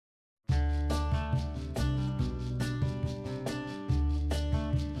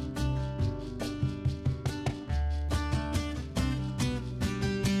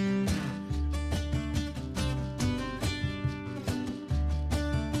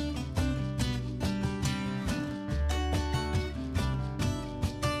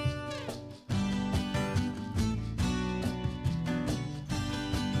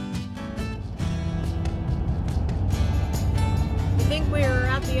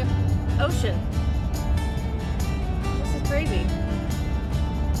ocean. This is crazy.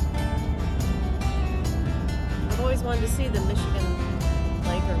 I've always wanted to see the Michigan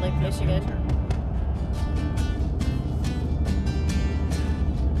Lake or Lake Michigan.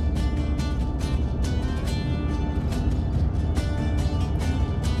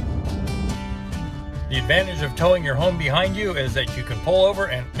 The advantage of towing your home behind you is that you can pull over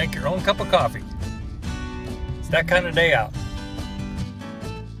and make your own cup of coffee. It's that kind of day out.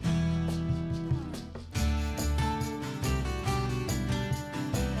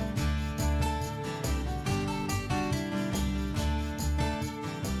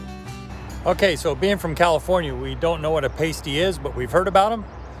 Okay, so being from California, we don't know what a pasty is, but we've heard about them.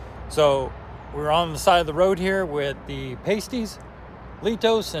 So we're on the side of the road here with the pasties,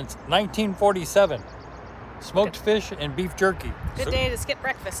 Litos, since 1947. Smoked fish and beef jerky. Good day to skip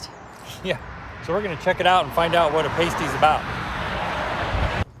breakfast. Yeah, so we're gonna check it out and find out what a pasty's about.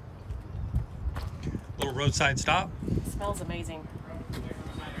 Little roadside stop. It smells amazing.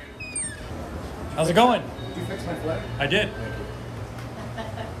 How's it going? Did you fix my flag? I did.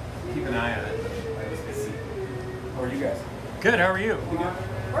 Keep an eye on it. I was busy. How are you guys? Good, how are you?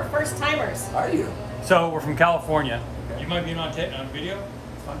 We're first timers. Are you? So we're from California. Okay. You might be on video.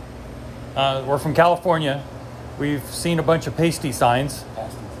 It's fine. We're from California. We've seen a bunch of pasty signs.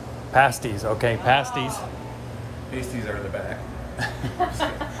 Pasties. Pasties, okay, pasties. Pasties are in the back.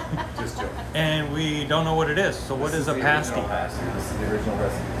 Just joking. And we don't know what it is. So what is a pasty? This is the original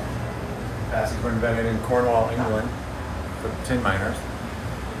recipe. Pasties were invented in Cornwall, England, for tin miners.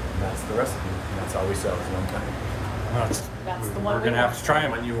 And that's the recipe. And that's all we sell is one kind. Well, That's the one we're gonna have to try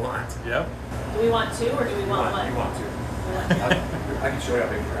them. When you want. Yep. Do we want two or do we want one? You want to. I can show you how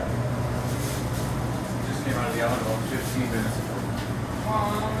big you have. Just came out of the oven about 15 minutes ago.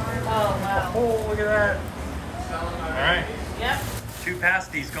 Oh, wow. Oh, look at that. All right. Yep. 2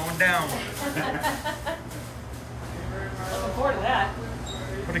 pasties going down. Looking forward to that.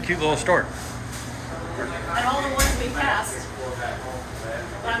 What a cute little store. And all the ones we passed.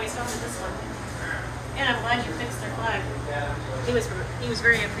 Glad we stopped at this one. And I'm glad you fixed their flag. He was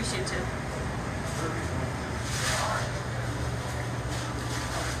very appreciative.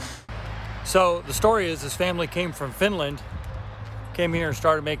 So the story is this family came from Finland, came here and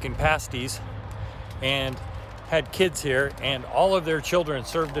started making pasties, and had kids here, and all of their children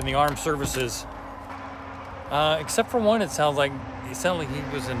served in the armed services, except for one. It sounded like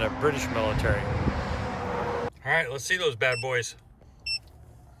he was in the British military. All right, let's see those bad boys.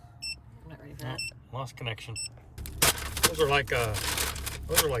 I'm not ready for that. Lost connection. Those are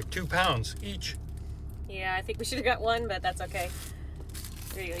like 2 pounds each. Yeah, I think we should have got one, but that's okay.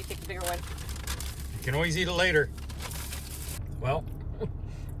 There you go, you take the bigger one. You can always eat it later. Well,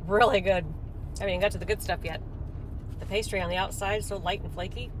 Really good. I haven't even got to the good stuff yet. The pastry on the outside is so light and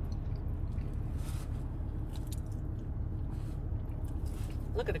flaky.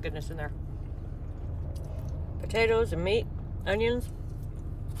 Look at the goodness in there. Potatoes and meat, onions.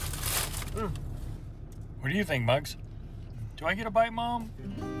 what do you think, Muggs? Do I get a bite, Mom?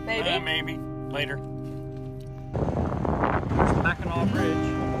 Maybe. Maybe. Later. There's the Mackinac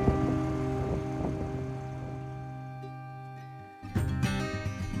Bridge.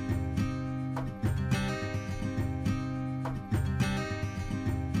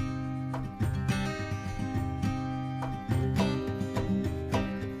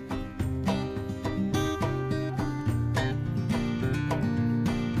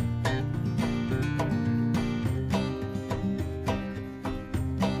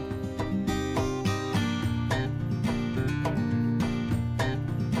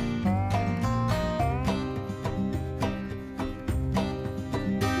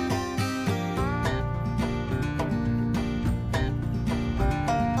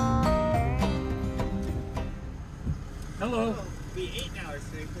 Hello. Be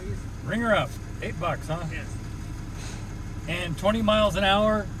 $8 today, please. Ring her up. $8, huh? Yes. And 20 miles an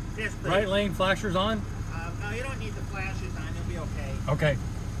hour. Yes, please. Right lane flashers on. No, you don't need the flashes on. You'll be okay. Okay.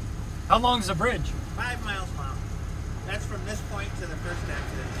 How long is the bridge? 5 miles long. That's from this point to the first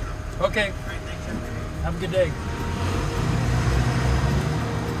accident. So. Okay. All right, thanks, sir. Have a good day.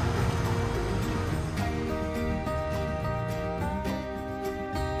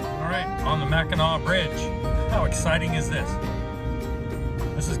 All right, on the Mackinac Bridge. How exciting is this?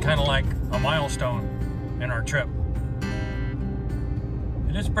 This is kind of like a milestone in our trip.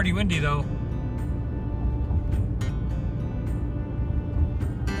 It is pretty windy though.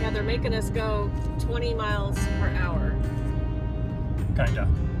 Yeah, they're making us go 20 miles per hour. Kinda.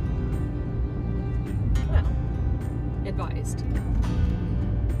 Well, advised.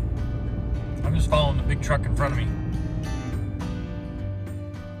 I'm just following the big truck in front of me.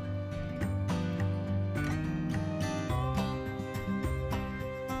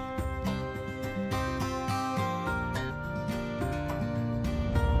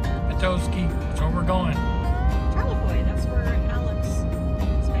 Petosky. That's where we're going. Charlevoix, that's where Alex's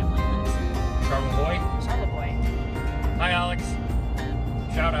family lives. Charlevoix? Charlevoix. Hi, Alex.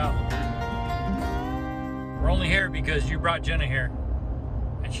 Shout out. We're only here because you brought Jenna here.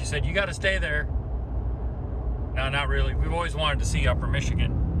 And she said, you got to stay there. No, not really. We've always wanted to see Upper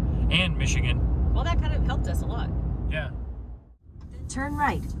Michigan and Michigan. Well, that kind of helped us a lot. Yeah. Turn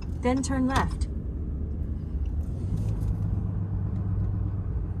right, then turn left.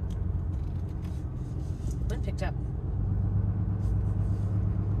 Wind picked up.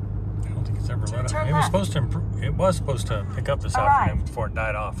 I don't think it's ever let up. Turn It was left. supposed to improve. It was supposed to pick up this afternoon before it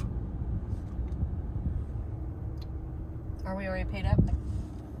died off. Are we already paid up?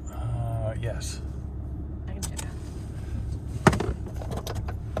 Yes. I can check that.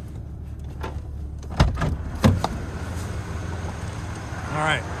 All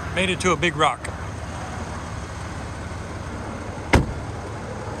right, made it to a big rock.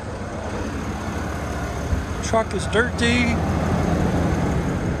 Truck is dirty.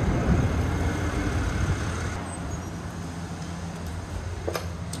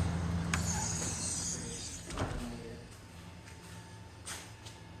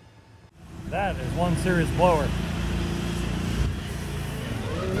 That is one serious blower.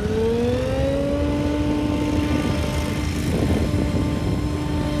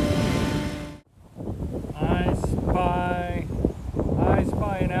 I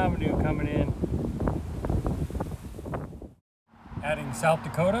spy an avenue coming in. Adding South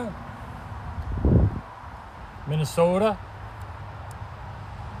Dakota, Minnesota,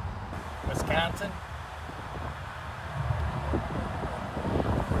 Wisconsin,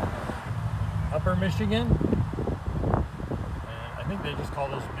 Upper Michigan, and I think they just call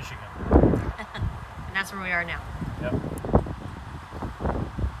those Michigan. And that's where we are now. Yep.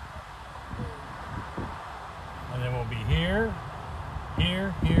 And then we'll be here,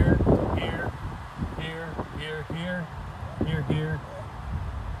 here, here, here, here, here, here, here, here.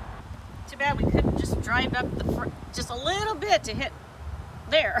 Too bad we couldn't just drive up the front just a little bit to hit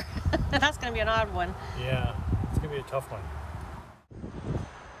there. That's going to be an odd one. Yeah, it's going to be a tough one.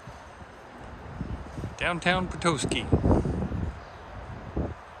 Downtown Petosky.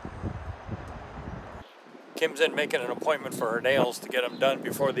 Kim's in making an appointment for her nails to get them done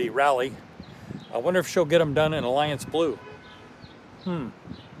before the rally. I wonder if she'll get them done in Alliance Blue.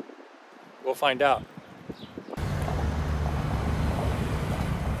 We'll find out.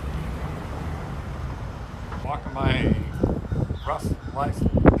 Walking my rough life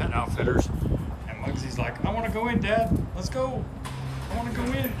pet outfitters, and Muggsy's like, I want to go in, Dad. Let's go. I want to go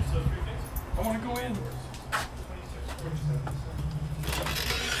in. I want to go in.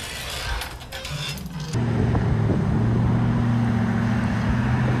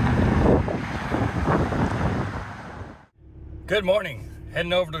 Good morning.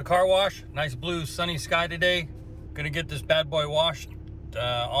 Heading over to the car wash. Nice blue sunny sky today. Gonna get this bad boy washed.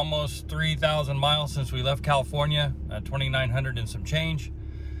 Almost 3,000 miles since we left California. 2,900 and some change.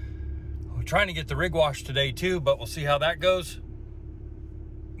 We're trying to get the rig washed today too, but we'll see how that goes.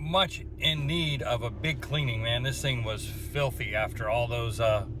 Much in need of a big cleaning, man. This thing was filthy after all those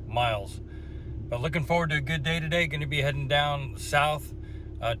miles. But looking forward to a good day today. Going to be heading down south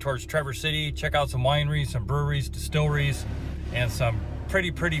towards Traverse City. Check out some wineries, some breweries, distilleries, and some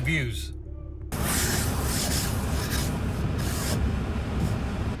pretty views.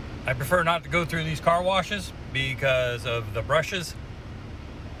 I prefer not to go through these car washes because of the brushes,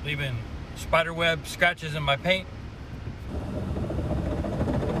 leaving spiderweb scratches in my paint.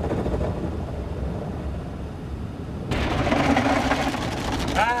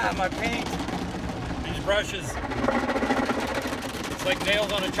 Ah, my paint. These brushes. It's like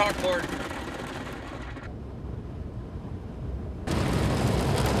nails on a chalkboard.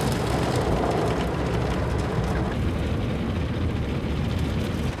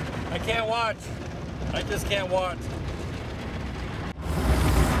 I can't watch. I just can't watch.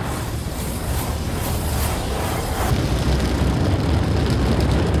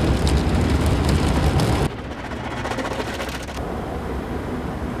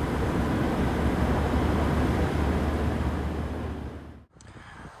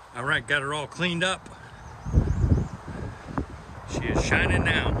 All right, got her all cleaned up. She is shining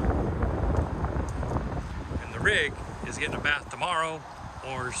now. And the rig is getting a bath tomorrow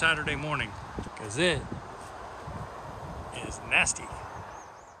or Saturday morning because it is nasty.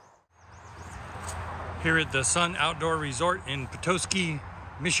 Here at the Sun Outdoor Resort in Petosky,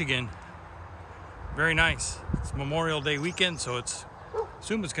 Michigan. Very nice. It's Memorial Day weekend, so I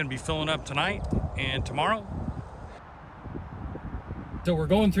assume it's going to be filling up tonight and tomorrow. So we're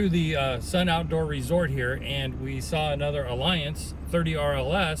going through the Sun Outdoor Resort here, and we saw another Alliance 30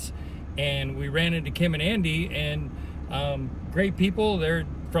 RLS, and we ran into Kim and Andy, and great people. They're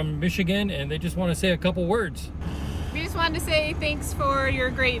from Michigan, and they just want to say a couple words. We just wanted to say thanks for your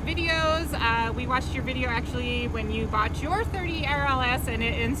great videos. We watched your video actually when you bought your 30 RLS, and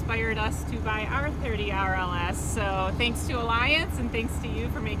it inspired us to buy our 30 RLS. So thanks to Alliance, and thanks to you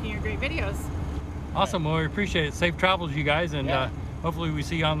for making your great videos. Awesome. Well, we appreciate it. Safe travels, you guys, and hopefully we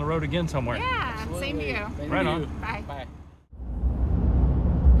see you on the road again somewhere. Yeah, Absolutely. same to you. Same Right to on. you. Bye. Bye.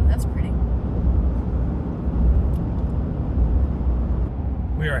 That's pretty.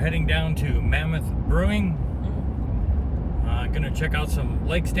 We are heading down to Mammoth Brewing. Gonna check out some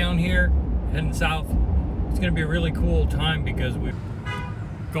lakes down here, heading south. It's gonna be a really cool time because we're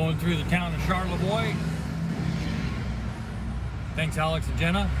going through the town of Charlevoix. Thanks, Alex and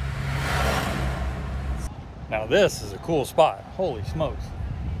Jenna. Now this is a cool spot. Holy smokes.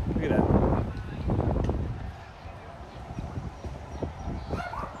 Look at that.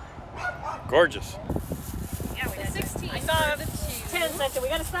 Gorgeous. Yeah, we got 16. I saw 10. I said we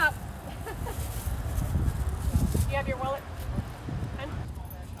gotta stop. You have your wallet?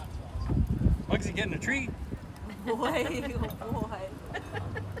 Muggsy getting a treat. Boy, oh boy.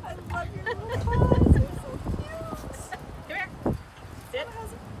 I love your little paws. They're so cute. Come here. Sit.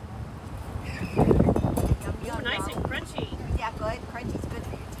 Yum, Oh, yum, nice yum. and crunchy. Yeah, good. Crunchy's good for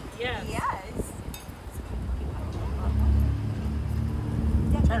your teeth. Yes. Yes.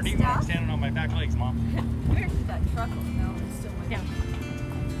 It's hard to eat when I'm standing on my back legs, Mom. Where's that truckle? No, it's still with Yeah.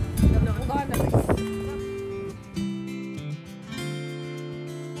 No, hold on.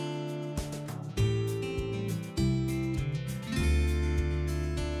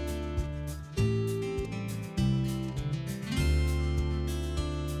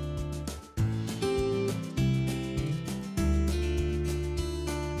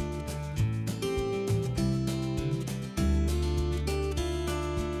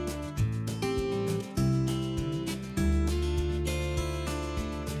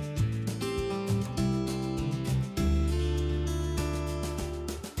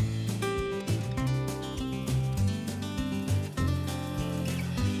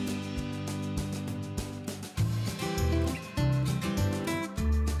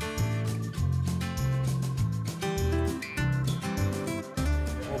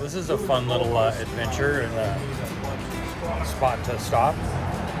 This is a fun little adventure and a spot to stop.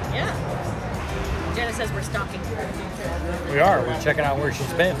 Yeah. Jenna says we're stalking. We are. We're checking out where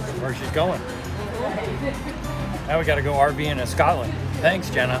she's been, where she's going. Now we got to go RVing in Scotland. Thanks,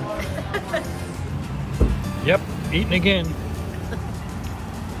 Jenna. Yep, eating again.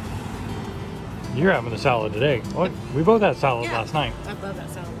 You're having the salad today. What? We both had salad last night. I love that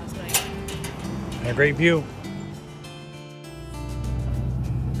salad last night. And a great view.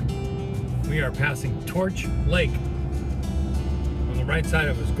 We are passing Torch Lake. On the right side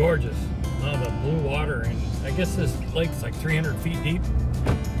of it is gorgeous. Oh, the blue water, and I guess this lake's like 300 feet deep.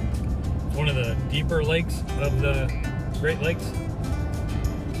 It's one of the deeper lakes of the Great Lakes.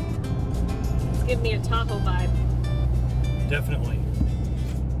 It's giving me a Tahoe vibe. Definitely.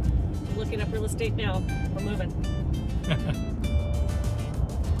 I'm looking up real estate now. We're moving.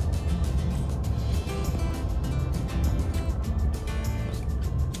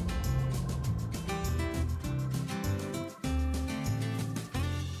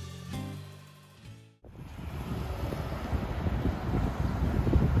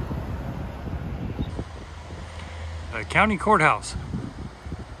 County Courthouse.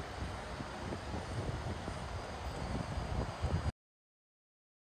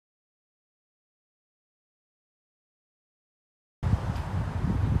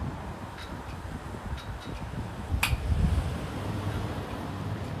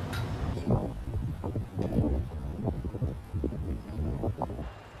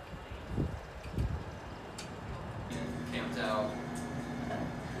 Camped out.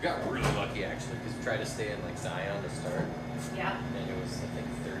 We got really lucky actually because we tried to stay in like Zion to start, Yeah. and it was I think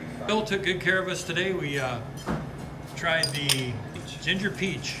 35. Bill took good care of us today. We tried the ginger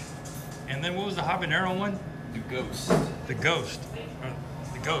peach, and then what was the habanero one? The Ghost. The Ghost.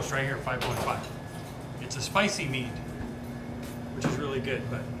 The Ghost right here, 5.5. It's a spicy mead, which is really good.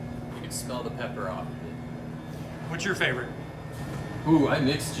 But You can smell the pepper off of it. what's your favorite? Ooh, I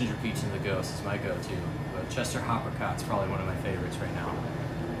mixed ginger peach and the Ghost. It's my go-to. But Chester Hoppercot's probably one of my favorites right now.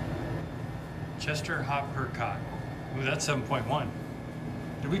 Chester Hoppercott. Ooh, that's 7.1.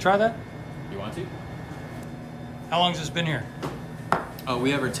 Did we try that? You want to? How long's this been here? Oh,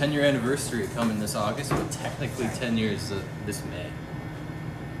 we have our 10-year anniversary coming this August, but technically 10 years this May.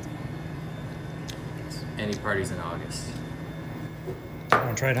 Any parties in August. Want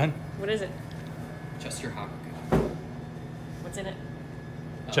to try it, hon? What is it? Chester Hoppercott. What's in it?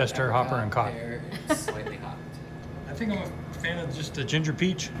 Chester, Hopper, and Cott. Pear, and slightly hopped. I think I'm a fan of just the ginger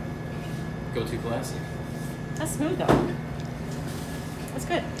peach. Go-to classic. That's smooth though. That's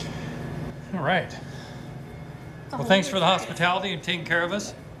good. All right. Well, thanks for the hospitality and taking care of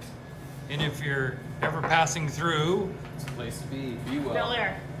us. And if you're ever passing through It's a place to be. Be well. Bel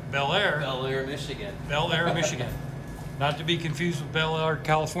Air. Bel Air, Bel Air, Michigan. Bel Air, Michigan, not to be confused with Bel Air,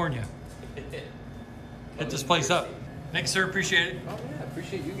 California. Hit this place up. Thanks, sir. Appreciate it. Oh yeah,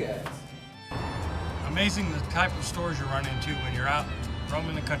 appreciate you guys. Amazing the type of stores you run into when you're out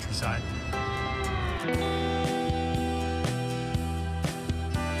roaming the countryside.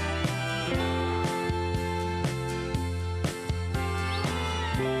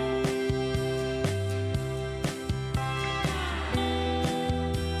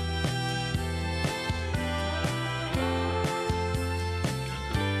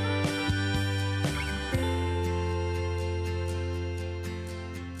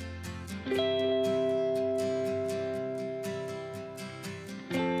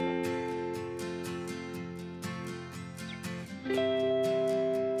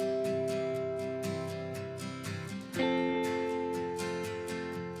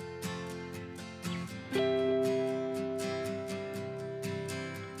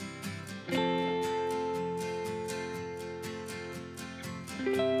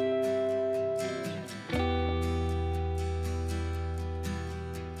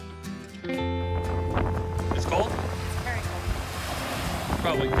 It's cold? Very cold.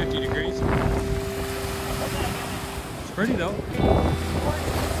 Probably 50 degrees. It's pretty though.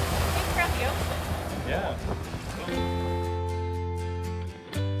 Thanks for the outfit. Yeah.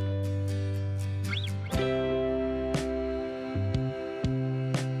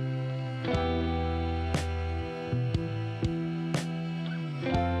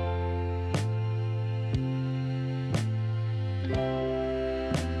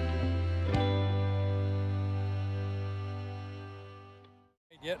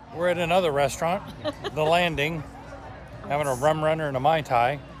 Yet we're at another restaurant, The Landing, having a rum runner and a Mai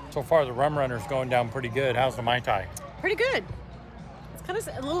Tai. So far the rum runner's going down pretty good. How's the Mai Tai? Pretty good. It's kind of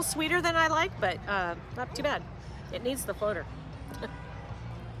a little sweeter than I like, but not too bad. It needs the floater.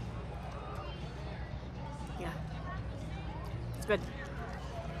 Yeah. It's good.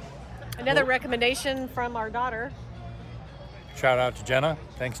 Another recommendation from our daughter. Shout out to Jenna.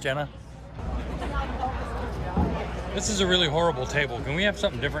 Thanks, Jenna. This is a really horrible table. Can we have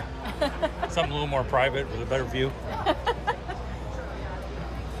something different? Something a little more private with a better view?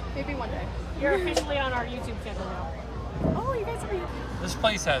 Maybe one day. You're officially on our YouTube channel now. Oh, you guys are. This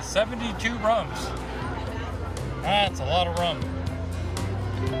place has 72 rums. That's a lot of rum.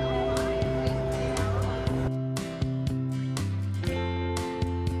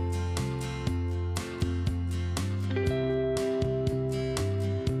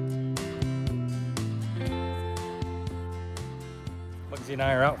 Bugsy and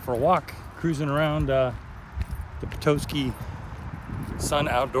I are out for a walk, cruising around the Petosky Sun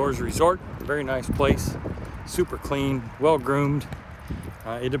Outdoors Resort. Very nice place, super clean, well groomed.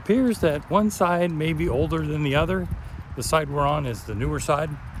 It appears that one side may be older than the other. The side we're on is the newer side,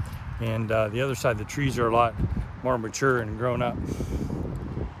 and the other side, the trees are a lot more mature and grown up.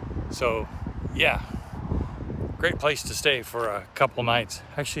 So yeah, great place to stay for a couple nights.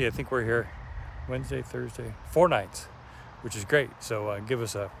 Actually, I think we're here Wednesday, Thursday, 4 nights, which is great. So give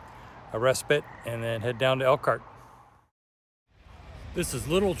us a respite and then head down to Elkhart. This is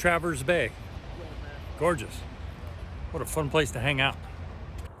Little Traverse Bay. Gorgeous. What a fun place to hang out.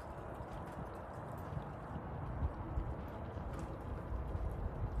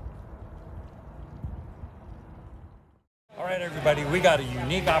 All right, everybody, we got a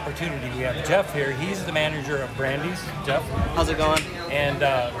unique opportunity. We have Jeff here. He's the manager of Brandy's. Jeff, how's it going? And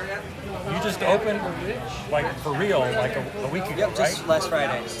you just opened, like for real, like a week ago, Yep, just right? last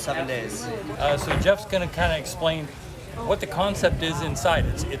Friday, 7 days. So Jeff's going to kind of explain what the concept is inside.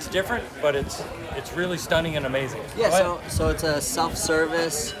 It's different, but it's really stunning and amazing. Yeah, so it's a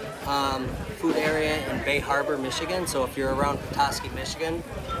self-service food area in Bay Harbor, Michigan. So if you're around Petosky, Michigan,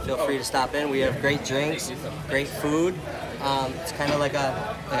 feel free to stop in. We have great drinks, great food. It's kind of like a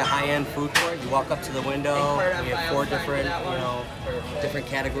high-end food court. You walk up to the window. We have 4 different, different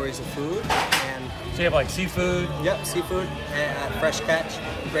categories of food. And so you have like seafood. Yep, seafood, fresh catch.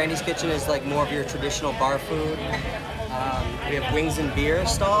 Brandy's Kitchen is like more of your traditional bar food. We have wings and beer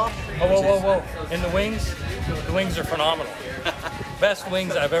stall. Whoa. And the wings are phenomenal. Best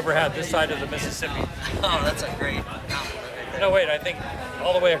wings I've ever had this side of the Mississippi. Oh, that's a great. No, wait, I think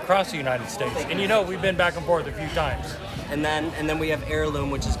all the way across the United States. And we've been back and forth a few times. And then we have Heirloom,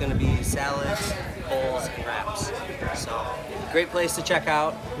 which is going to be salads, bowls, and wraps. So great place to check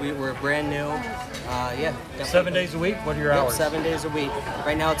out. We're brand new. Yeah. 7 days a week? What are your hours? 7 days a week.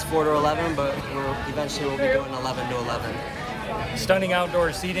 Right now it's 4 to 11, but eventually we'll be doing 11 to 11. Stunning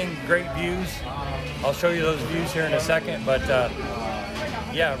outdoor seating, great views. I'll show you those views here in a second, but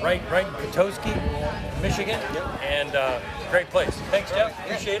yeah, right in Petosky, Michigan, and great place. Thanks, Jeff.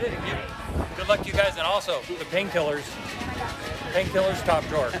 Appreciate it. Good luck to you guys, and also the painkillers top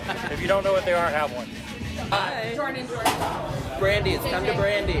drawer. If you don't know what they are, have one. Hi. Brandy's. Come to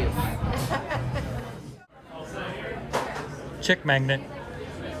Brandy's. Chick magnet.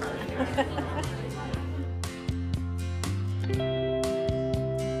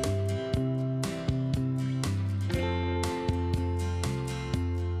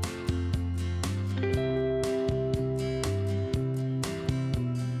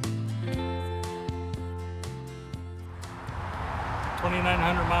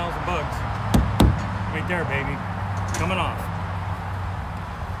 $2,900 miles of bugs. Right there, baby. Coming off.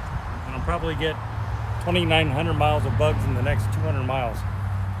 And I'll probably get 2,900 miles of bugs in the next 200 miles.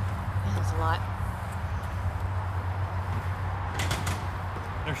 That's a lot.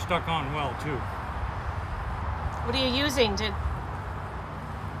 They're stuck on well, too. What are you using to...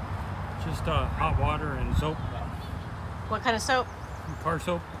 Just hot water and soap. What kind of soap? Car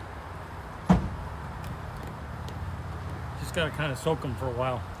soap. Just gotta kind of soak them for a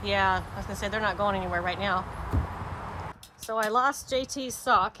while. Yeah, I was gonna say they're not going anywhere right now. So I lost JT's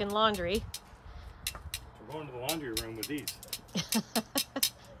sock in laundry. We're going to the laundry room with these.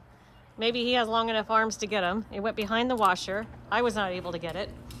 Maybe he has long enough arms to get them. It went behind the washer. I was not able to get it.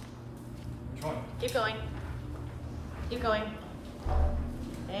 Which one? Keep going. Keep going.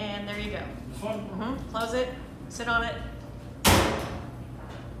 And there you go. This one? Mm-hmm. Close it. Sit on it.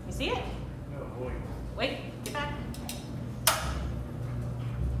 You see it? No, boy. Wait. Get back.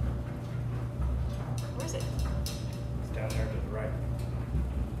 Where is it? It's down there to the right.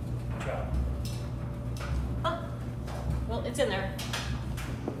 Watch out. Huh. Well, it's in there.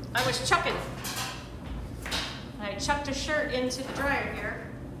 I was chucking. I chucked a shirt into the dryer here.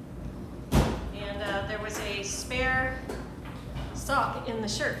 And there was a spare sock in the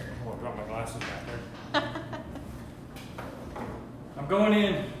shirt. Oh, I dropped my glasses back there. I'm going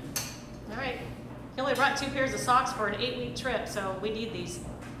in. All right. He only brought 2 pairs of socks for an 8-week trip, so we need these.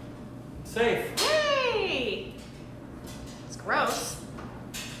 Safe. Yay! It's gross.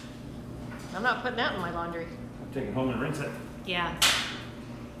 I'm not putting that in my laundry. I'm taking it home and rinse it. Yeah.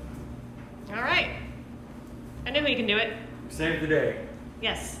 All right. I knew we can do it. Save the day.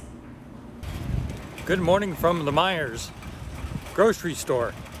 Yes. Good morning from the Myers grocery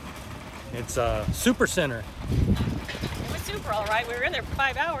store. It's a super center. It was super all right. We were in there for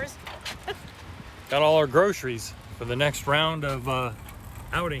 5 hours. Got all our groceries for the next round of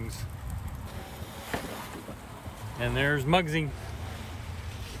outings. And there's Muggsy.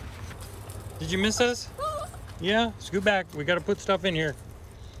 Did you miss us? Yeah, scoot back. We got to put stuff in here.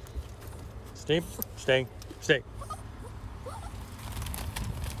 Stay, stay, stay.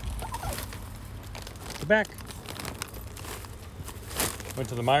 Get back. Went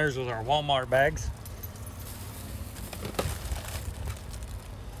to the Myers with our Walmart bags.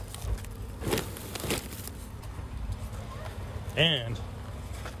 And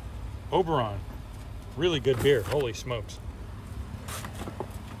Oberon. Really good beer. Holy smokes.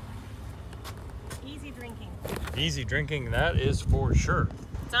 Easy drinking. Easy drinking, that is for sure.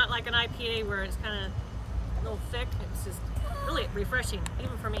 It's not like an IPA where it's kind of a little thick. It's just really refreshing,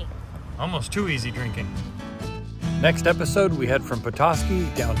 even for me. Almost too easy drinking. Next episode, we head from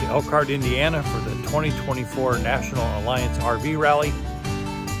Petosky down to Elkhart, Indiana for the 2024 National Alliance RV Rally.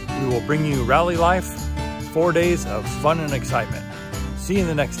 We will bring you rally life, 4 days of fun and excitement. See you in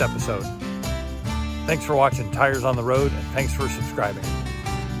the next episode. Thanks for watching Tires on the Road, and thanks for subscribing.